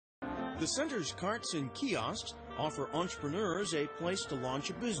The center's carts and kiosks offer entrepreneurs a place to launch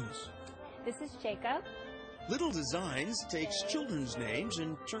a business. This is Jacob. Little Designs takes children's names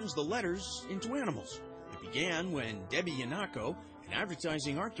and turns the letters into animals. It began when Debbie Yanako, an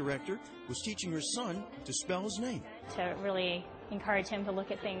advertising art director, was teaching her son to spell his name. To really encourage him to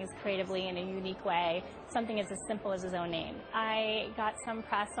look at things creatively in a unique way, something as simple as his own name. I got some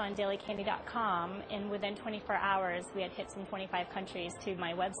press on dailycandy.com, and within 24 hours we had hits in 25 countries to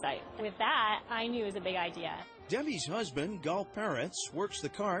my website. With that, I knew it was a big idea. Debbie's husband, Gal Peretz, works the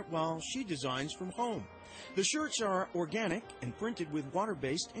cart while she designs from home. The shirts are organic and printed with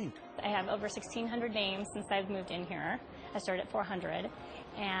water-based ink. I have over 1,600 names since I've moved in here. I started at 400,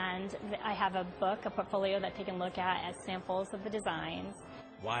 and I have a book, a portfolio that they can look at as samples of the designs.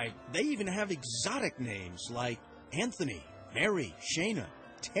 Why, they even have exotic names like Anthony, Mary, Shayna,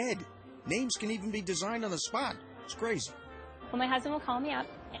 Ted. Names can even be designed on the spot. It's crazy. Well, my husband will call me up.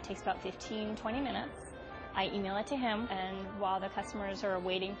 It takes about 15, 20 minutes. I email it to him, and while the customers are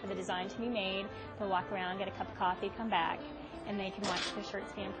waiting for the design to be made, they'll walk around, get a cup of coffee, come back, and they can watch the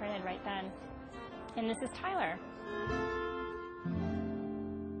shirts being printed right then. And this is Tyler.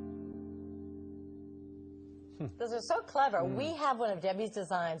 Those are so clever. We have one of Debbie's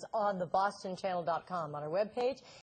designs on the bostonchannel.com on our webpage.